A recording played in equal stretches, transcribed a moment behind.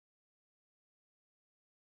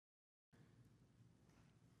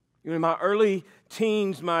In my early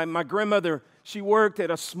teens, my grandmother, she worked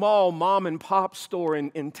at a small mom and pop store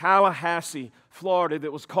in Tallahassee, Florida,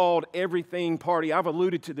 that was called Everything Party. I've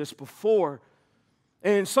alluded to this before.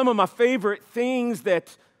 And some of my favorite things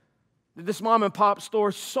that this mom and pop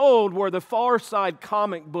store sold were the Far Side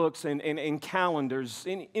comic books and calendars.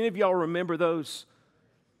 Any of y'all remember those?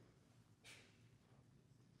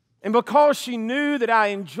 And because she knew that I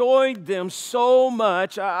enjoyed them so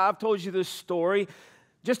much, I've told you this story,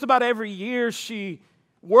 just about every year she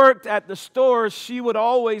worked at the store, she would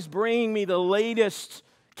always bring me the latest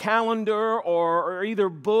calendar or either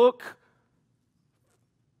book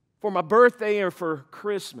for my birthday or for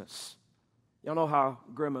Christmas. Y'all know how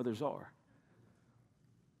grandmothers are.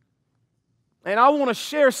 And I want to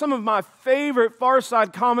share some of my favorite Far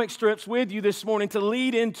Side comic strips with you this morning to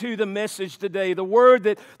lead into the message today. The word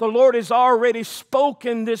that the Lord has already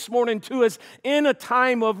spoken this morning to us in a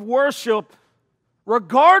time of worship.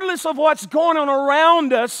 Regardless of what's going on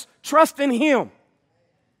around us, trust in Him.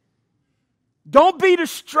 Don't be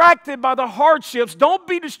distracted by the hardships. Don't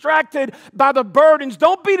be distracted by the burdens.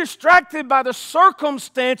 Don't be distracted by the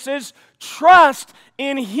circumstances. Trust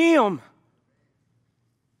in Him.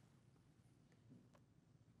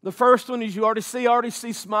 The first one, as you already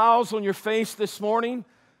see smiles on your face this morning.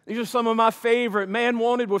 These are some of my favorite. Man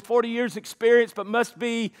wanted with 40 years experience, but must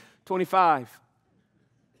be 25.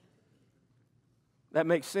 That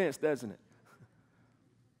makes sense, doesn't it?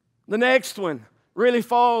 The next one really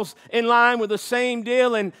falls in line with the same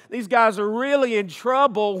deal, and these guys are really in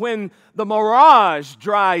trouble when the mirage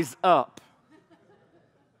dries up.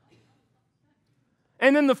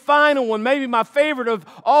 And then the final one, maybe my favorite of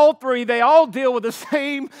all three, they all deal with the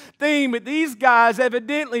same theme. But these guys,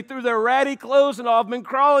 evidently, through their ratty clothes and all, have been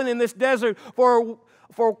crawling in this desert for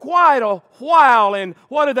quite a while. And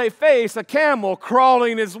what do they face? A camel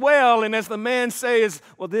crawling as well. And as the man says,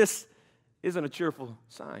 well, this isn't a cheerful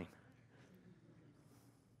sign.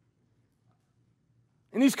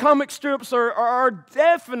 And these comic strips are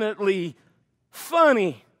definitely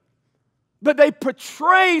funny. But they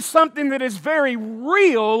portray something that is very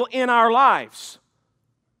real in our lives.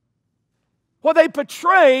 What they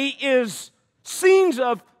portray is scenes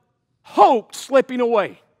of hope slipping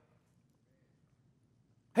away.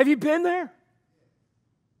 Have you been there?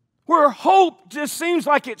 Where hope just seems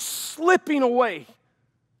like it's slipping away.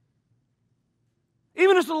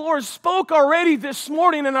 Even as the Lord spoke already this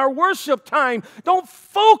morning in our worship time, don't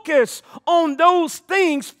focus on those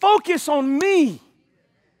things, focus on me.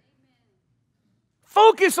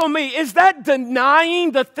 Focus on me. Is that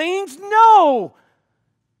denying the things? No.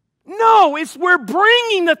 No, it's we're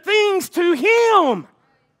bringing the things to Him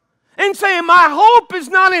and saying, my hope is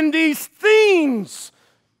not in these things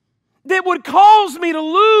that would cause me to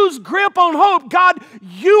lose grip on hope. God,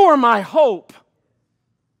 You are my hope.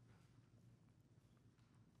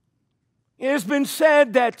 It has been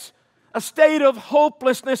said that a state of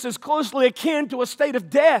hopelessness is closely akin to a state of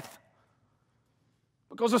death.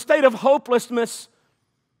 Because a state of hopelessness,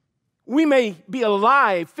 we may be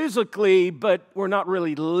alive physically, but we're not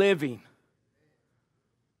really living.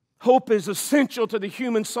 Hope is essential to the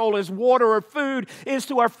human soul as water or food is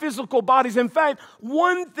to our physical bodies. In fact,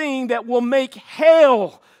 one thing that will make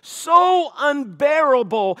hell so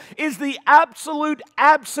unbearable is the absolute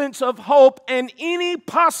absence of hope and any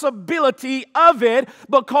possibility of it,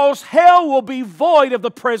 because hell will be void of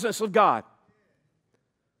the presence of God.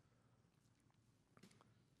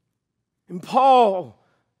 And Paul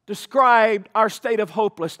described our state of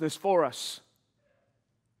hopelessness for us.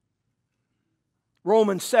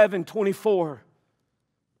 Romans 7:24.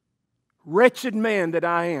 Wretched man that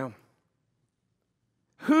I am,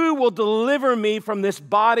 who will deliver me from this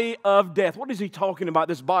body of death? What is he talking about,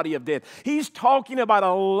 this body of death? He's talking about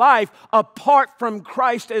a life apart from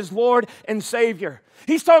Christ as Lord and Savior.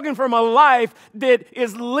 He's talking from a life that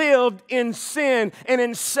is lived in sin and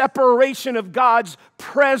in separation of God's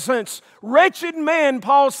presence. Wretched man,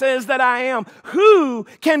 Paul says that I am. Who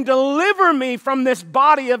can deliver me from this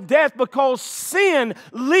body of death? Because sin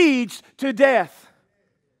leads to death.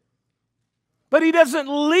 But he doesn't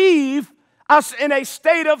leave us in a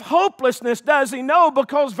state of hopelessness, does he? No,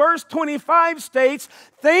 because verse 25 states,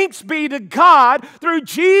 thanks be to God through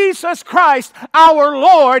Jesus Christ our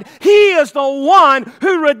Lord. He is the one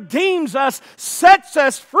who redeems us, sets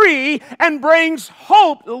us free, and brings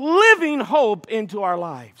hope, living hope, into our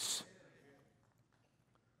lives.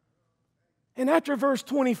 And after verse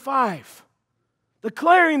 25,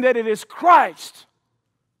 declaring that it is Christ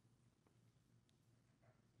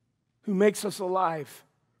who makes us alive,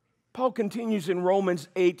 Paul continues in Romans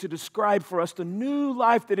 8 to describe for us the new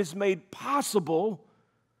life that is made possible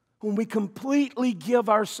when we completely give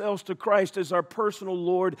ourselves to Christ as our personal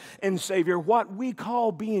Lord and Savior, what we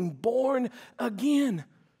call being born again.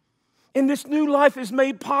 And this new life is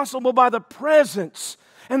made possible by the presence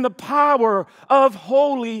and the power of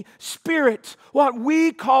Holy Spirit, what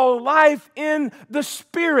we call life in the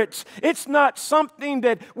Spirit. It's not something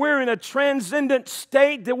that we're in a transcendent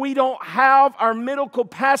state, that we don't have our mental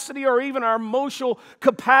capacity or even our emotional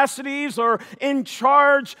capacities or in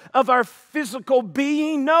charge of our physical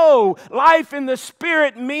being. No, life in the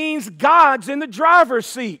Spirit means God's in the driver's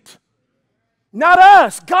seat. Not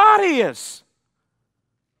us, God is.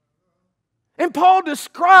 And Paul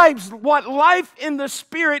describes what life in the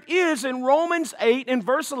Spirit is in Romans 8 and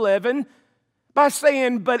verse 11 by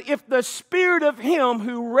saying, "But if the Spirit of Him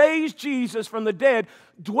who raised Jesus from the dead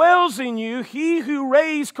dwells in you, He who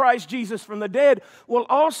raised Christ Jesus from the dead will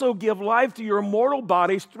also give life to your mortal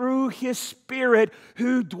bodies through His Spirit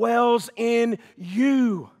who dwells in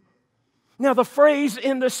you." Now the phrase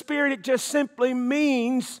 "in the Spirit," it just simply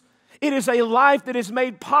means it is a life that is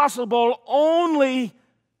made possible only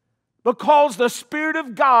because the Spirit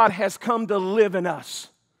of God has come to live in us.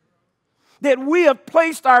 That we have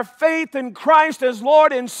placed our faith in Christ as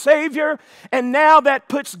Lord and Savior, and now that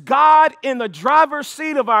puts God in the driver's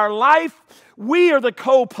seat of our life. We are the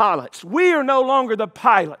co-pilots. We are no longer the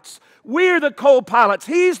pilots. We are the co-pilots.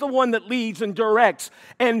 He's the one that leads and directs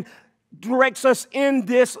us in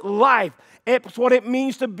this life. It's what it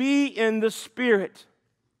means to be in the Spirit.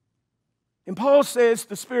 And Paul says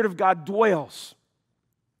the Spirit of God dwells.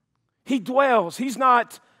 He dwells. He's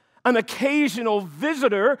not an occasional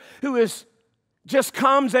visitor who just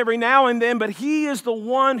comes every now and then, but He is the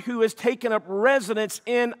one who has taken up residence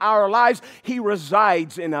in our lives. He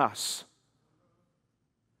resides in us.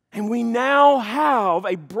 And we now have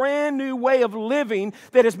a brand new way of living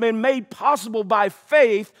that has been made possible by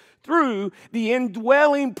faith through the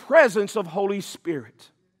indwelling presence of Holy Spirit.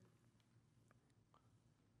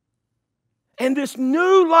 And this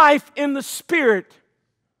new life in the Spirit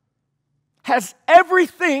has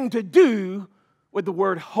everything to do with the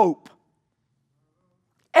word hope.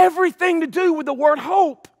 Everything to do with the word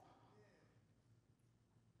hope.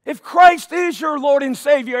 If Christ is your Lord and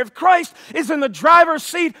Savior, if Christ is in the driver's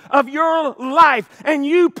seat of your life, and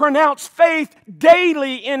you pronounce faith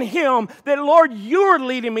daily in Him, that Lord, you're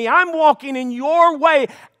leading me, I'm walking in your way,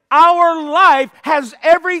 our life has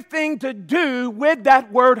everything to do with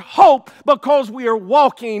that word hope, because we are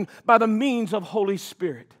walking by the means of Holy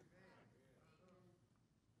Spirit.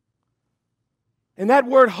 And that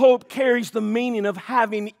word hope carries the meaning of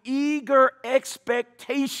having eager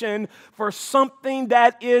expectation for something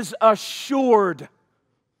that is assured.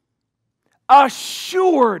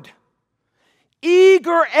 Assured.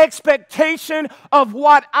 Eager expectation of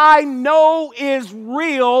what I know is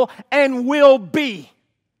real and will be.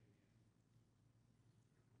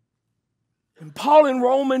 And Paul in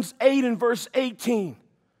Romans 8 and verse 18,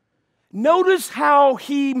 notice how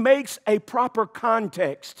he makes a proper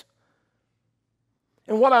context.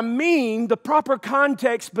 And what I mean, the proper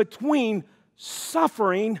context between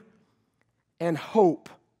suffering and hope.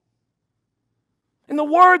 And the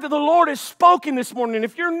word that the Lord has spoken this morning,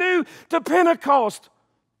 if you're new to Pentecost,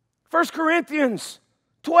 1 Corinthians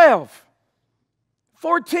 12,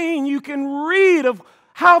 14, you can read of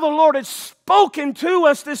how the Lord has spoken to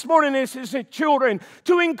us this morning as His children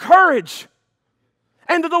to encourage.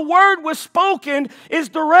 And the word was spoken is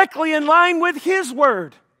directly in line with His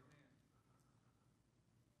word.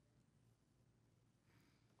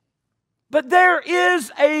 But there is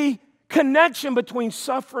a connection between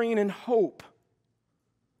suffering and hope.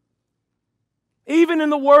 Even in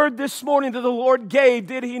the word this morning that the Lord gave,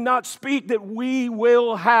 did He not speak that we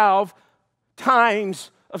will have times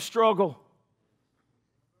of struggle?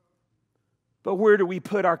 But where do we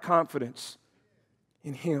put our confidence?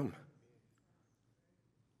 In Him.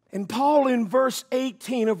 And Paul in verse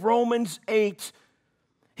 18 of Romans 8,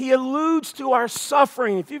 he alludes to our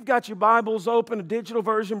suffering. If you've got your Bibles open, a digital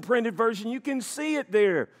version, printed version, you can see it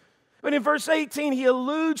there. But in verse 18, he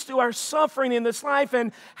alludes to our suffering in this life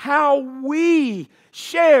and how we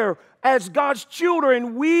share as God's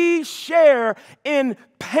children. We share in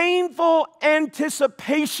painful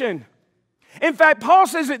anticipation. In fact, Paul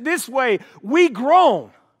says it this way, we groan.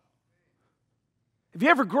 Have you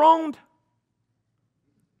ever groaned?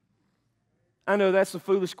 I know that's a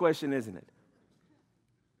foolish question, isn't it?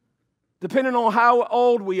 Depending on how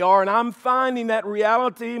old we are, and I'm finding that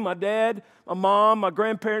reality. My dad, my mom, my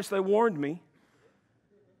grandparents, they warned me.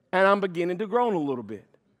 And I'm beginning to groan a little bit.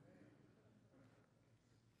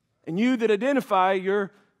 And you that identify,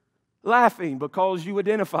 you're laughing because you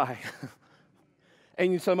identify.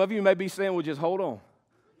 And some of you may be saying, well, just hold on.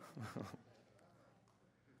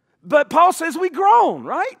 But Paul says we groan,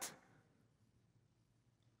 right?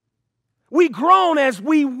 We groan as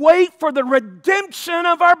we wait for the redemption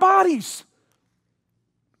of our bodies.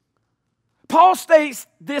 Paul states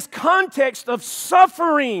this context of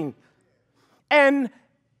suffering and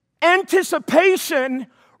anticipation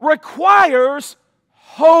requires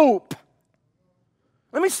hope.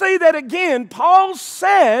 Let me say that again. Paul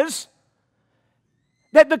says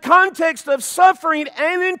that the context of suffering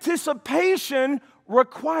and anticipation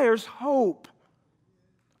requires hope.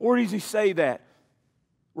 Where does he say that?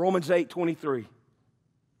 Romans 8:23.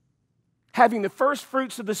 Having the first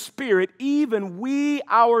fruits of the Spirit, even we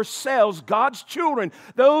ourselves, God's children,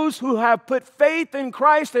 those who have put faith in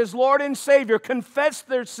Christ as Lord and Savior, confess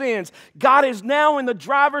their sins. God is now in the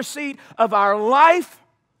driver's seat of our life.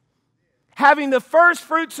 Having the first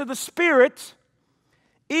fruits of the Spirit,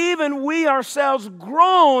 even we ourselves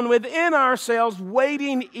groan within ourselves,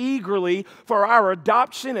 waiting eagerly for our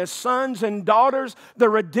adoption as sons and daughters, the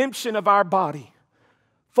redemption of our body.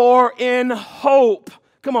 For in hope,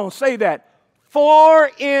 come on, say that. For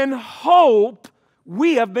in hope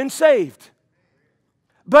we have been saved.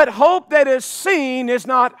 But hope that is seen is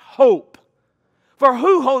not hope. For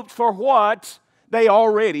who hopes for what they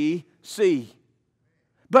already see?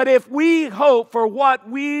 But if we hope for what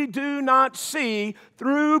we do not see,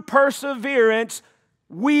 through perseverance,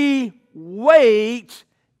 we wait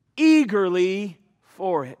eagerly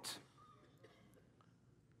for it.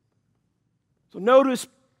 So notice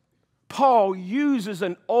Paul uses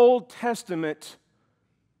an Old Testament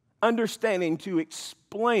understanding to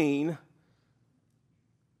explain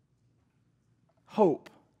hope.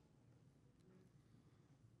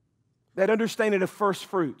 That understanding of first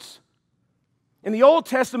fruits. In the Old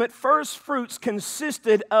Testament, first fruits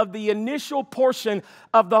consisted of the initial portion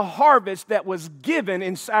of the harvest that was given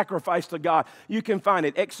in sacrifice to God. You can find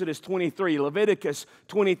it, Exodus 23, Leviticus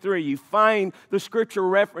 23. You find the scripture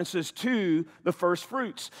references to the first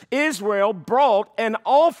fruits. Israel brought an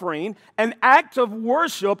offering, an act of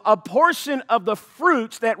worship, a portion of the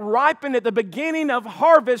fruits that ripened at the beginning of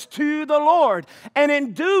harvest to the Lord. And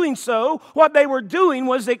in doing so, what they were doing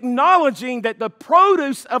was acknowledging that the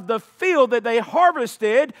produce of the field that they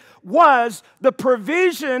harvested was the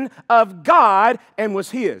provision of God and was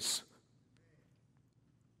His.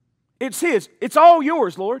 It's His. It's all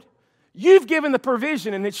yours, Lord. You've given the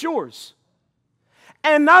provision and it's yours.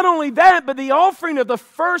 And not only that, but the offering of the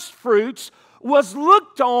first fruits was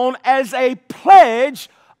looked on as a pledge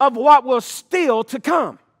of what was still to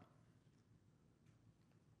come.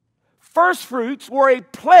 First fruits were a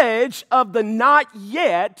pledge of the not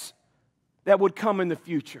yet that would come in the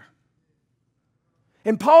future.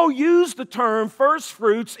 And Paul used the term first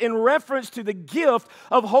fruits in reference to the gift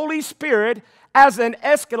of Holy Spirit as an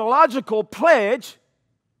eschatological pledge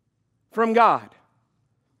from God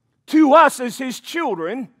to us as His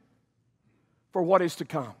children for what is to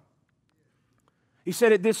come. He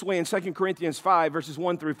said it this way in 2 Corinthians 5, verses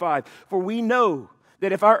 1 through 5. For we know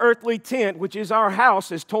that if our earthly tent, which is our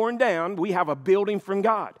house, is torn down, we have a building from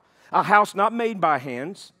God, a house not made by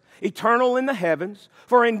hands, eternal in the heavens.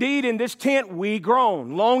 For indeed in this tent we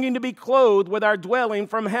groan, longing to be clothed with our dwelling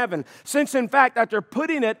from heaven. Since in fact after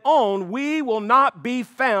putting it on, we will not be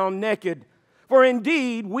found naked. For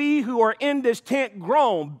indeed we who are in this tent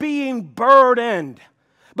groan, being burdened,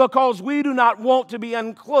 because we do not want to be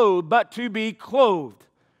unclothed, but to be clothed.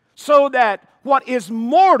 So that what is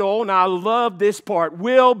mortal, and I love this part,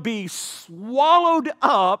 will be swallowed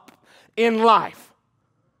up in life.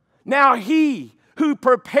 Now He who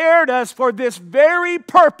prepared us for this very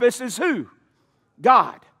purpose is who?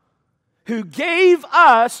 God. Who gave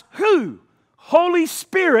us who? Holy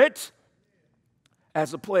Spirit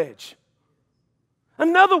as a pledge.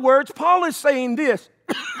 In other words, Paul is saying this,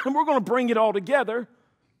 and we're going to bring it all together.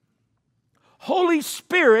 Holy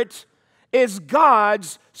Spirit is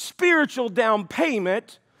God's spiritual down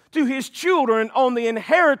payment to His children on the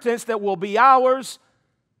inheritance that will be ours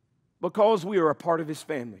because we are a part of His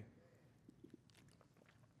family.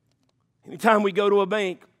 Anytime we go to a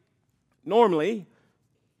bank, normally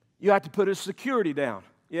you have to put a security down,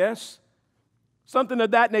 yes? Something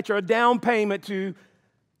of that nature, a down payment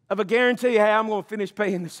of a guarantee, hey, I'm going to finish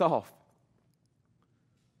paying this off.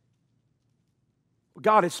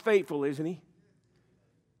 God is faithful, isn't He?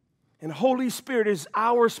 And Holy Spirit is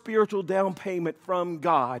our spiritual down payment from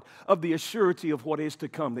God of the assurity of what is to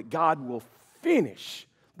come, that God will finish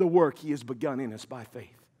the work He has begun in us by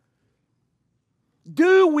faith.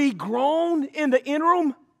 Do we groan in the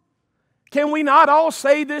interim? Can we not all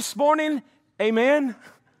say this morning, amen?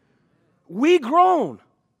 We groan.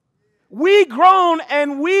 We groan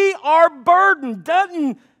and we are burdened.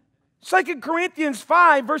 Doesn't 2 Corinthians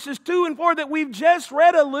 5, verses 2 and 4 that we've just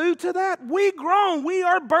read allude to that. We groan, we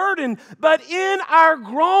are burdened, but in our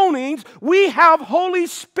groanings, we have Holy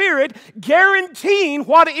Spirit guaranteeing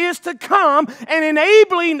what is to come and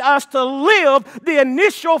enabling us to live the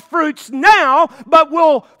initial fruits now, but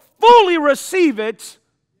will fully receive it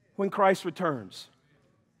when Christ returns.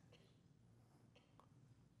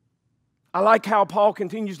 I like how Paul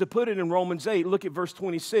continues to put it in Romans 8. Look at verse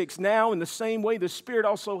 26. Now, in the same way, the Spirit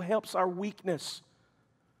also helps our weakness.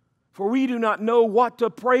 For we do not know what to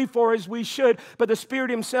pray for as we should, but the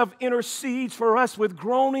Spirit Himself intercedes for us with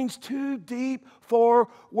groanings too deep for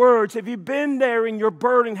words. Have you been there in your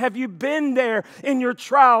burden? Have you been there in your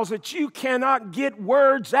trials that you cannot get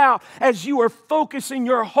words out as you are focusing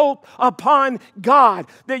your hope upon God?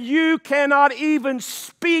 That you cannot even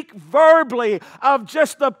speak verbally of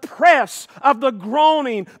just the press of the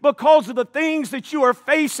groaning because of the things that you are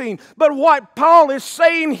facing. But what Paul is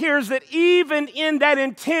saying here is that even in that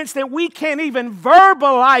intense that we can't even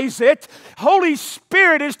verbalize it, Holy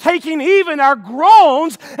Spirit is taking even our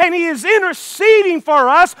groans and He is interceding for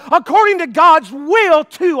us according to God's will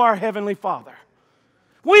to our Heavenly Father.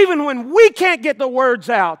 Even when we can't get the words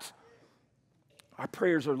out, our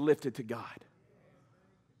prayers are lifted to God.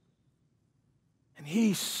 And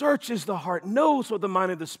He searches the heart, knows what the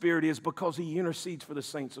mind of the Spirit is because He intercedes for the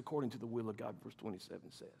saints according to the will of God, verse 27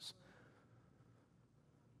 says.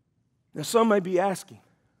 Now some may be asking,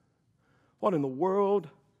 what in the world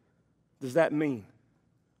does that mean?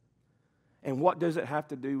 And what does it have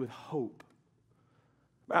to do with hope?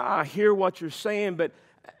 I hear what you're saying, but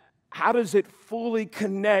how does it fully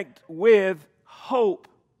connect with hope?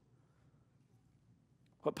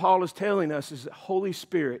 What Paul is telling us is that Holy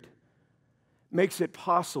Spirit makes it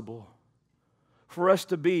possible for us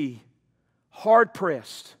to be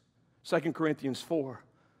hard-pressed, 2 Corinthians 4,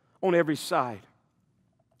 on every side,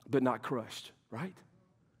 but not crushed, right?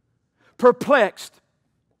 Perplexed,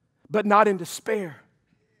 but not in despair.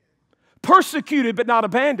 Persecuted, but not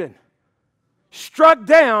abandoned. Struck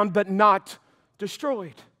down, but not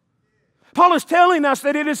destroyed. Paul is telling us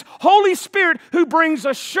that it is Holy Spirit who brings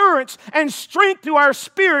assurance and strength to our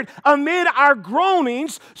spirit amid our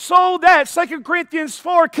groanings, so that, 2 Corinthians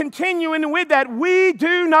 4, continuing with that, we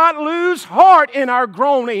do not lose heart in our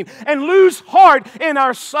groaning and lose heart in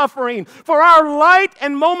our suffering. For our light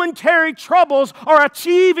and momentary troubles are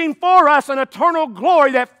achieving for us an eternal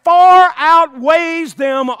glory that far outweighs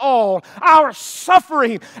them all. Our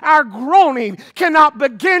suffering, our groaning cannot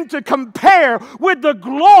begin to compare with the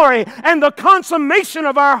glory and the consummation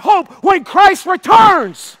of our hope when Christ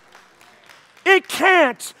returns. It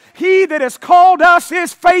can't. He that has called us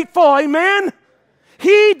is faithful. Amen?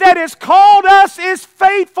 He that has called us is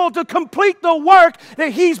faithful to complete the work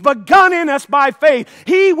that He's begun in us by faith.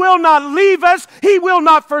 He will not leave us. He will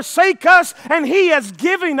not forsake us. And He has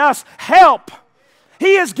given us help.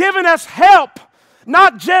 He has given us help.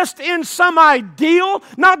 Not just in some ideal,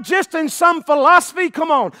 not just in some philosophy.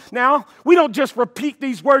 Come on. Now, we don't just repeat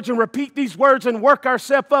these words and work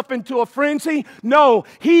ourselves up into a frenzy. No,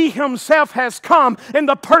 He Himself has come in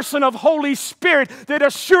the person of Holy Spirit that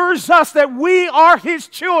assures us that we are His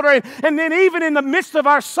children. And then even in the midst of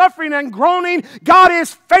our suffering and groaning, God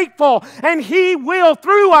is faithful. And He will,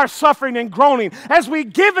 through our suffering and groaning, as we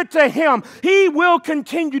give it to Him, He will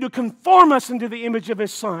continue to conform us into the image of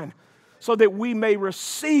His Son, so that we may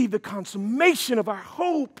receive the consummation of our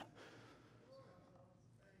hope.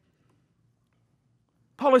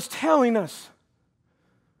 Paul is telling us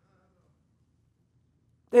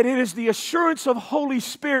that it is the assurance of Holy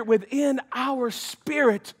Spirit within our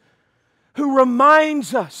spirit who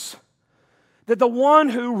reminds us that the one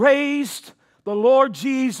who raised the Lord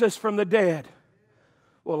Jesus from the dead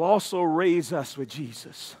will also raise us with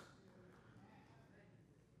Jesus.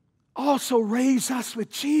 Also raise us with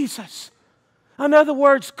Jesus. In other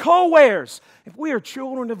words, co-heirs. If we are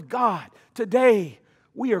children of God today,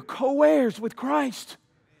 we are co-heirs with Christ.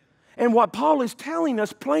 And what Paul is telling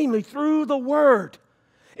us plainly through the Word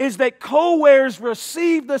is that co-heirs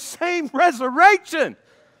receive the same resurrection.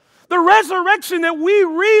 The resurrection that we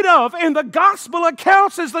read of in the gospel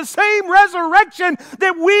accounts is the same resurrection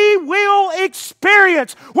that we will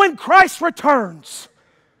experience when Christ returns.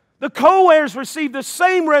 The co-heirs receive the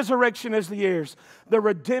same resurrection as the heirs, the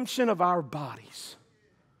redemption of our bodies.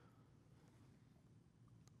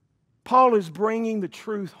 Paul is bringing the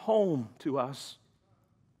truth home to us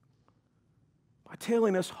by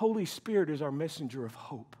telling us Holy Spirit is our messenger of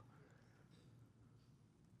hope.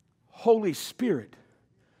 Holy Spirit,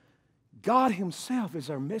 God Himself is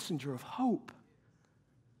our messenger of hope.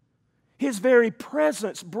 His very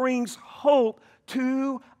presence brings hope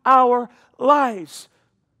to our lives.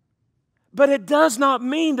 But it does not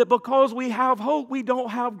mean that because we have hope, we don't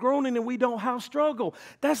have groaning and we don't have struggle.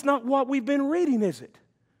 That's not what we've been reading, is it?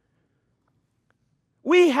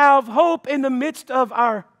 We have hope in the midst of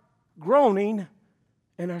our groaning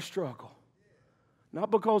and our struggle. Not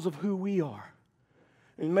because of who we are.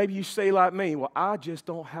 And maybe you say like me, well, I just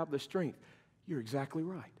don't have the strength. You're exactly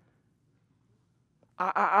right.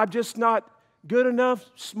 I'm just not good enough,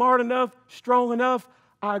 smart enough, strong enough.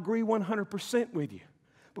 I agree 100% with you.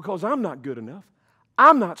 Because I'm not good enough.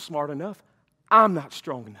 I'm not smart enough. I'm not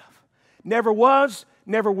strong enough. Never was,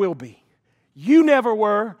 never will be. You never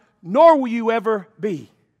were, nor will you ever be.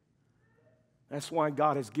 That's why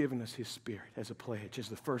God has given us His Spirit as a pledge, as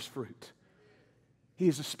the first fruit. He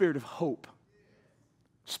is a spirit of hope.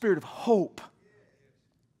 Spirit of hope.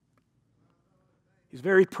 His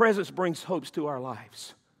very presence brings hopes to our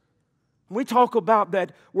lives. When we talk about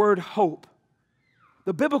that word hope,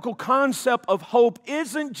 the biblical concept of hope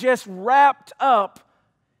isn't just wrapped up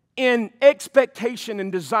in expectation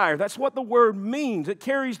and desire. That's what the word means. It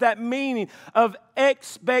carries that meaning of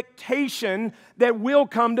expectation that will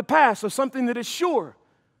come to pass, so something that is sure.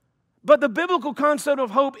 But the biblical concept of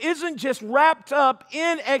hope isn't just wrapped up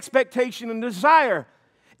in expectation and desire.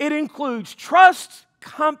 It includes trust,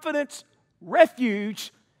 confidence,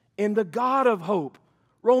 refuge in the God of hope.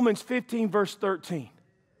 Romans 15, verse 13.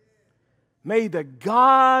 May the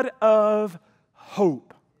God of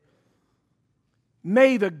hope.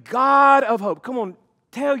 May the God of hope. Come on,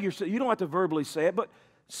 tell yourself. You don't have to verbally say it, but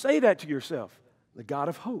say that to yourself. The God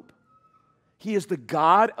of hope. He is the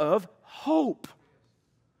God of hope.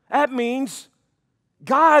 That means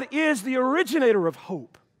God is the originator of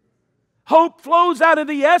hope. Hope flows out of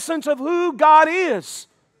the essence of who God is.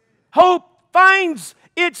 Hope finds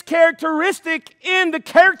its characteristic in the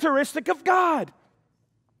characteristic of God.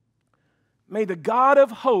 May the God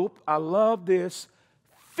of hope, I love this,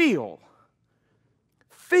 feel.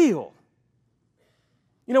 You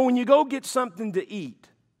know, when you go get something to eat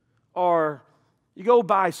or you go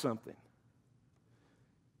buy something,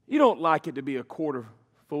 you don't like it to be a quarter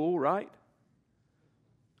full, right?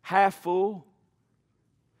 Half full.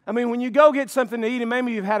 I mean, when you go get something to eat and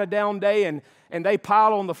maybe you've had a down day and they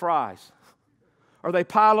pile on the fries. Or they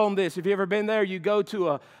pile on this. Have you ever been there? You go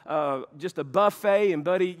to just a buffet and,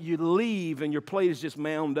 buddy, you leave and your plate is just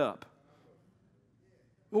mound up.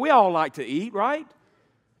 Well, we all like to eat, right?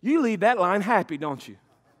 You leave that line happy, don't you?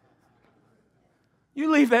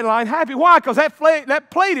 You leave that line happy. Why? Because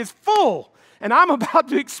that plate is full. And I'm about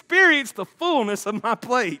to experience the fullness of my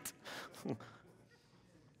plate.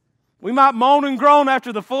 We might moan and groan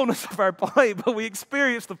after the fullness of our plate, but we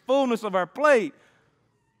experience the fullness of our plate.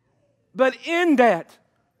 But in that,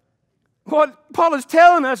 what Paul is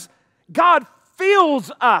telling us, God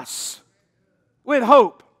fills us with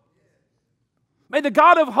hope. May the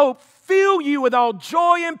God of hope fill you with all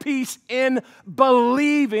joy and peace in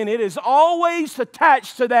believing. It is always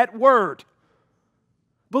attached to that word.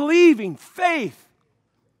 Believing, faith.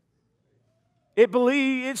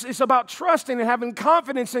 It's about trusting and having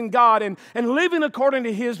confidence in God and living according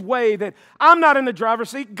to His way, that I'm not in the driver's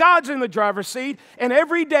seat, God's in the driver's seat, and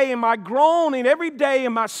every day in my groaning, every day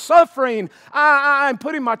in my suffering, I'm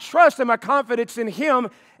putting my trust and my confidence in Him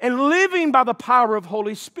and living by the power of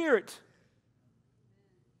Holy Spirit.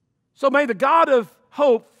 So may the God of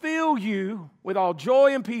hope fill you with all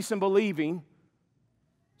joy and peace in believing.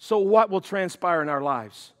 So what will transpire in our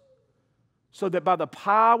lives? So that by the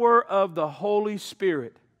power of the Holy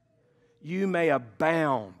Spirit, you may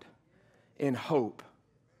abound in hope.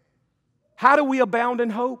 How do we abound in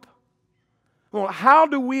hope? Well, how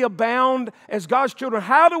do we abound as God's children?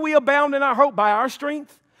 How do we abound in our hope? By our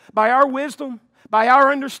strength? By our wisdom? By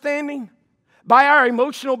our understanding? By our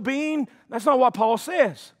emotional being? That's not what Paul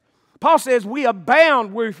says. Paul says we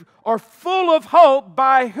abound, we are full of hope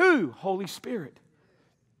by who? Holy Spirit.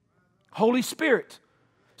 Holy Spirit.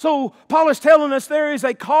 So Paul is telling us there is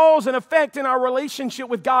a cause and effect in our relationship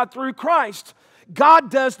with God through Christ. God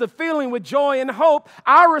does the filling with joy and hope.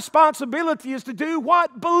 Our responsibility is to do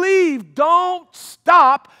what? Believe. Don't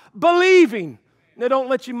stop believing. Now, don't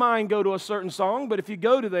let your mind go to a certain song, but if you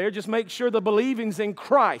go to there, just make sure the believing's in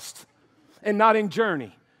Christ and not in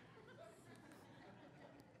Journey.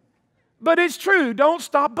 But it's true. Don't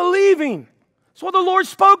stop believing. That's what the Lord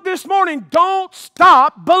spoke this morning. Don't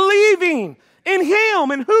stop believing in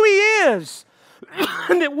Him and who He is.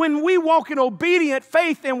 And that when we walk in obedient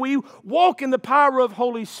faith and we walk in the power of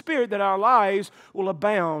Holy Spirit, that our lives will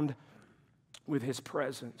abound with His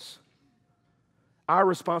presence. Our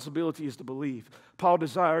responsibility is to believe. Paul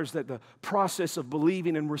desires that the process of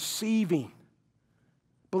believing and receiving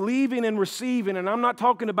Believing and receiving, and I'm not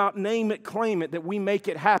talking about name it, claim it, that we make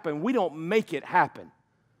it happen. We don't make it happen.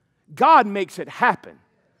 God makes it happen.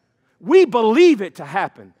 We believe it to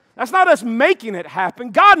happen. That's not us making it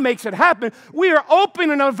happen. God makes it happen. We are open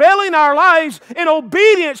and availing our lives in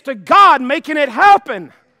obedience to God making it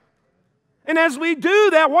happen. And as we do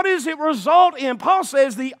that, what does it result in? Paul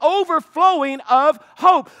says the overflowing of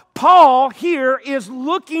hope. Paul here is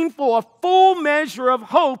looking for a full measure of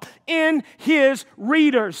hope in his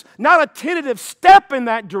readers. Not a tentative step in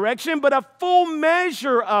that direction, but a full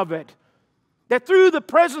measure of it. That through the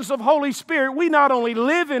presence of Holy Spirit, we not only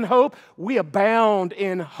live in hope, we abound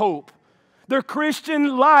in hope. The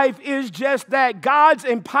Christian life is just that, God's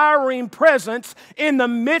empowering presence in the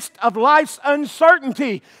midst of life's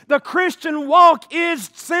uncertainty. The Christian walk is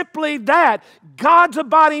simply that, God's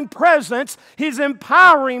abiding presence, His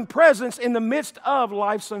empowering presence in the midst of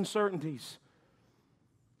life's uncertainties.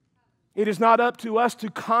 It is not up to us to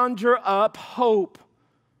conjure up hope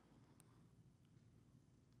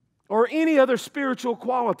or any other spiritual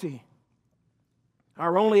quality.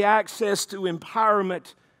 Our only access to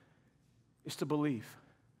empowerment is to believe.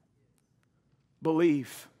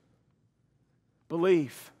 Believe.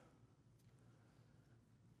 Believe.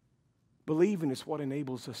 Believing is what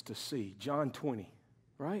enables us to see. John 20,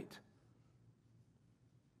 right?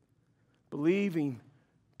 Believing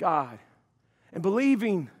God. And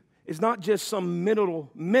believing is not just some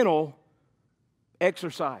mental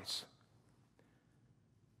exercise.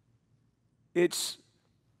 It's,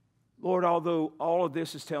 Lord, although all of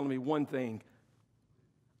this is telling me one thing,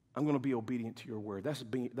 I'm going to be obedient to your word. That's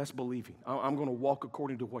believing. I'm going to walk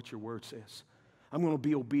according to what your word says. I'm going to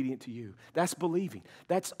be obedient to you. That's believing.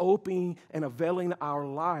 That's opening and availing our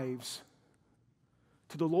lives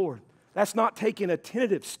to the Lord. That's not taking a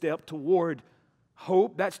tentative step toward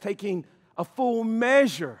hope. That's taking a full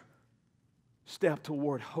measure step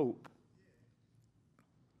toward hope.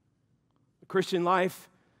 The Christian life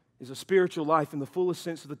is a spiritual life in the fullest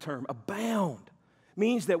sense of the term. Abound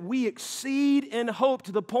means that we exceed in hope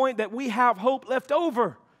to the point that we have hope left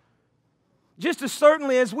over. Just as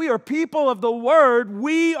certainly as we are people of the Word,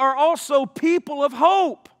 we are also people of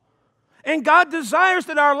hope. And God desires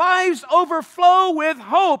that our lives overflow with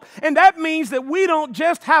hope. And that means that we don't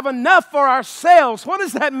just have enough for ourselves. What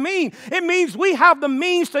does that mean? It means we have the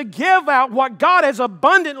means to give out what God has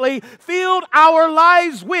abundantly filled our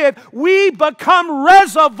lives with. We become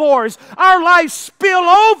reservoirs. Our lives spill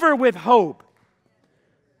over with hope.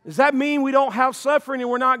 Does that mean we don't have suffering and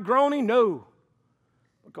we're not groaning? No.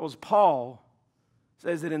 Because Paul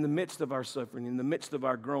says that in the midst of our suffering, in the midst of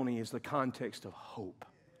our groaning is the context of hope.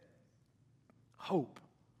 Hope.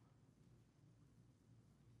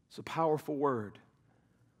 It's a powerful word.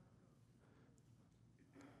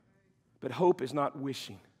 But hope is not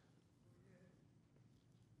wishing.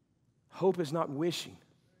 Hope is not wishing.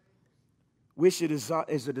 Wish it is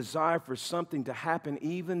a desire for something to happen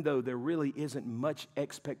even though there really isn't much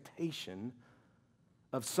expectation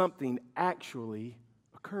of something actually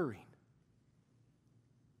occurring.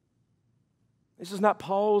 This is not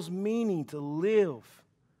Paul's meaning to live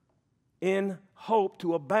in hope,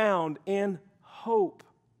 to abound in hope.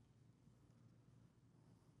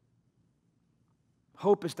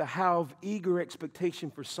 Hope is to have eager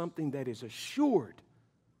expectation for something that is assured.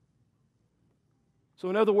 So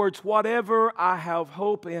in other words, whatever I have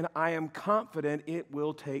hope in, I am confident it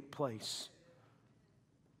will take place.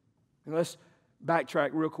 And let's backtrack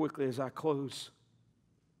real quickly as I close.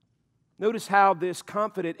 Notice how this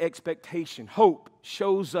confident expectation, hope,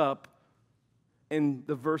 shows up in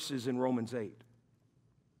the verses in Romans 8.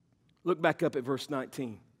 Look back up at verse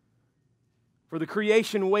 19. For the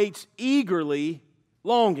creation waits eagerly,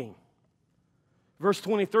 longing. Verse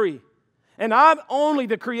 23. And not only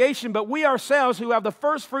the creation, but we ourselves who have the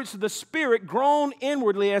first fruits of the Spirit groan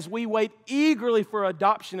inwardly as we wait eagerly for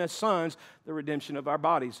adoption as sons, the redemption of our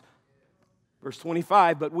bodies. Verse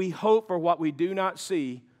 25. But we hope for what we do not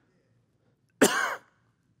see,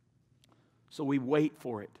 so we wait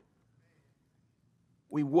for it.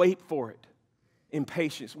 We wait for it in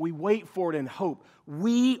patience. We wait for it in hope.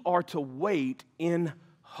 We are to wait in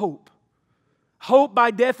hope. Hope,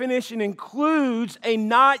 by definition, includes a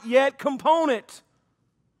not yet component.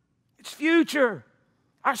 It's future.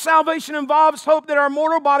 Our salvation involves hope that our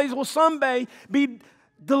mortal bodies will someday be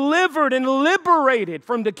delivered and liberated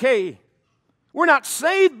from decay. We're not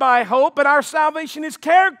saved by hope, but our salvation is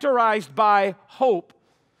characterized by hope.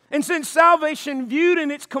 And since salvation viewed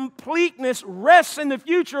in its completeness rests in the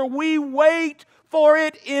future, we wait for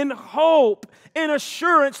it in hope, in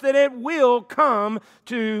assurance that it will come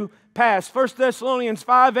to past. 1 Thessalonians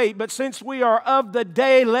 5:8, but since we are of the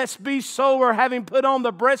day, let's be sober, having put on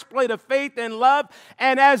the breastplate of faith and love,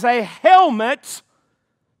 and as a helmet,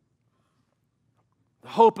 the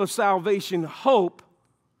hope of salvation. Hope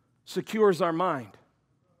secures our mind.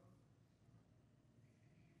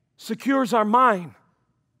 Secures our mind.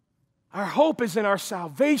 Our hope is in our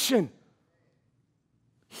salvation.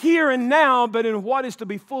 Here and now, but in what is to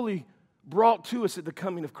be fully brought to us at the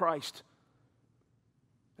coming of Christ.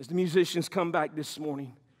 As the musicians come back this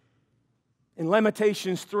morning. In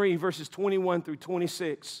Lamentations 3, verses 21 through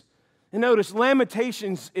 26. And notice,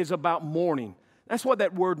 Lamentations is about mourning. That's what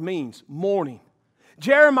that word means, mourning.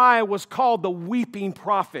 Jeremiah was called the weeping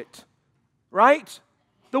prophet, right?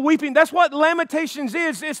 The weeping, that's what Lamentations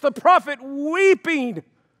is. It's the prophet weeping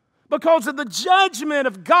because of the judgment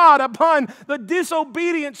of God upon the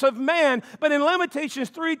disobedience of man. But in Lamentations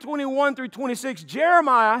 3:21 through 26,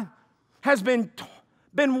 Jeremiah has been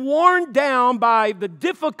worn down by the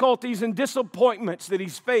difficulties and disappointments that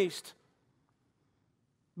he's faced.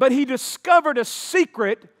 But he discovered a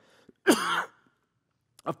secret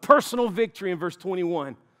of personal victory in verse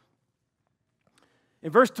 21.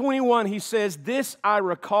 In verse 21, he says, "This I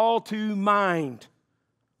recall to mind."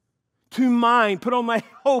 To mind, put on my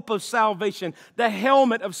hope of salvation, the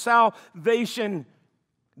helmet of salvation.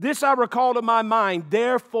 "This I recall to my mind,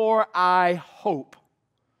 therefore I hope."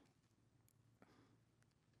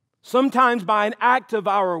 Sometimes by an act of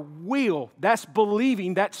our will, that's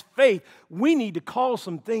believing, that's faith, we need to call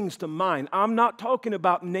some things to mind. I'm not talking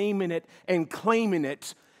about naming it and claiming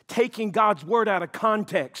it, taking God's word out of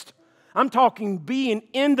context. I'm talking being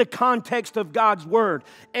in the context of God's word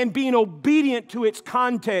and being obedient to its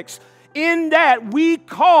context. In that, we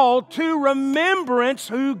call to remembrance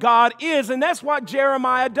who God is. And that's what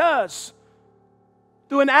Jeremiah does.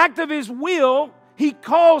 Through an act of his will, he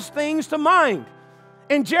calls things to mind.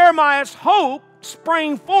 And Jeremiah's hope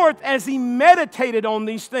sprang forth as he meditated on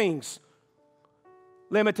these things.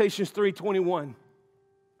 Lamentations 3:21.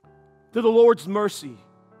 "To the Lord's mercy,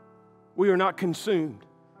 we are not consumed,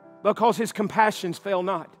 because His compassions fail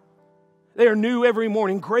not. They are new every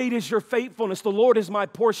morning. Great is your faithfulness. The Lord is my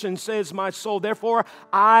portion, says my soul. Therefore,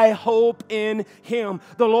 I hope in Him.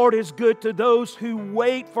 The Lord is good to those who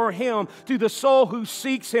wait for Him, to the soul who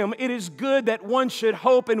seeks Him. It is good that one should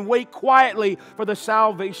hope and wait quietly for the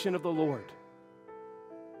salvation of the Lord."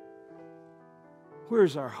 Where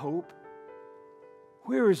is our hope?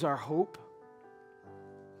 Where is our hope?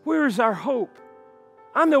 Where is our hope?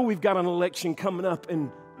 I know we've got an election coming up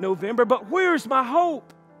in November, but where's my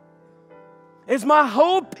hope? Is my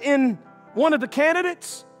hope in one of the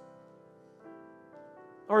candidates?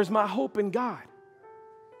 Or is my hope in God?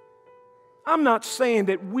 I'm not saying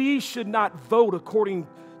that we should not vote according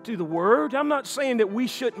to the Word. I'm not saying that we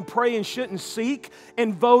shouldn't pray and shouldn't seek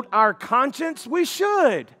and vote our conscience. We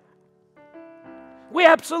should. We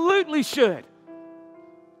absolutely should.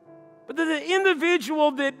 But the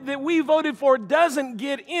individual that we voted for doesn't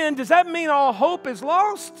get in, does that mean all hope is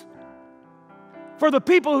lost? For the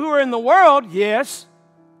people who are in the world, yes.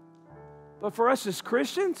 But for us as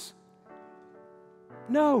Christians,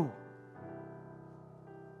 no.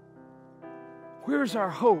 Where's our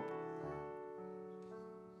hope?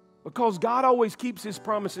 Because God always keeps His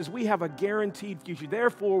promises. We have a guaranteed future.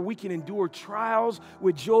 Therefore, we can endure trials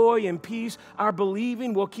with joy and peace. Our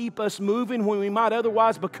believing will keep us moving when we might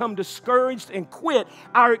otherwise become discouraged and quit.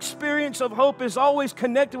 Our experience of hope is always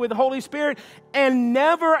connected with the Holy Spirit and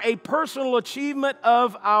never a personal achievement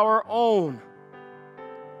of our own.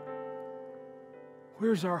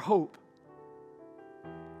 Where's our hope?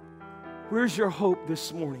 Where's your hope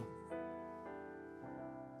this morning?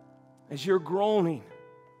 As you're groaning,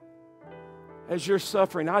 as you're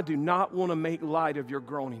suffering, I do not want to make light of your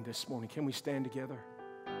groaning this morning. Can we stand together?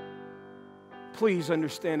 Please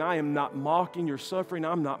understand, I am not mocking your suffering.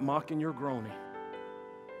 I'm not mocking your groaning.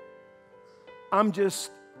 I'm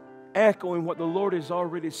just echoing what the Lord has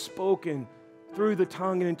already spoken through the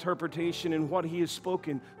tongue and interpretation and what He has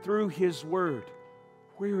spoken through His Word.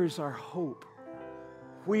 Where is our hope?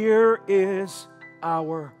 Where is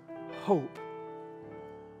our hope?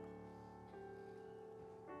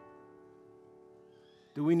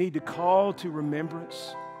 Do we need to call to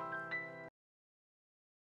remembrance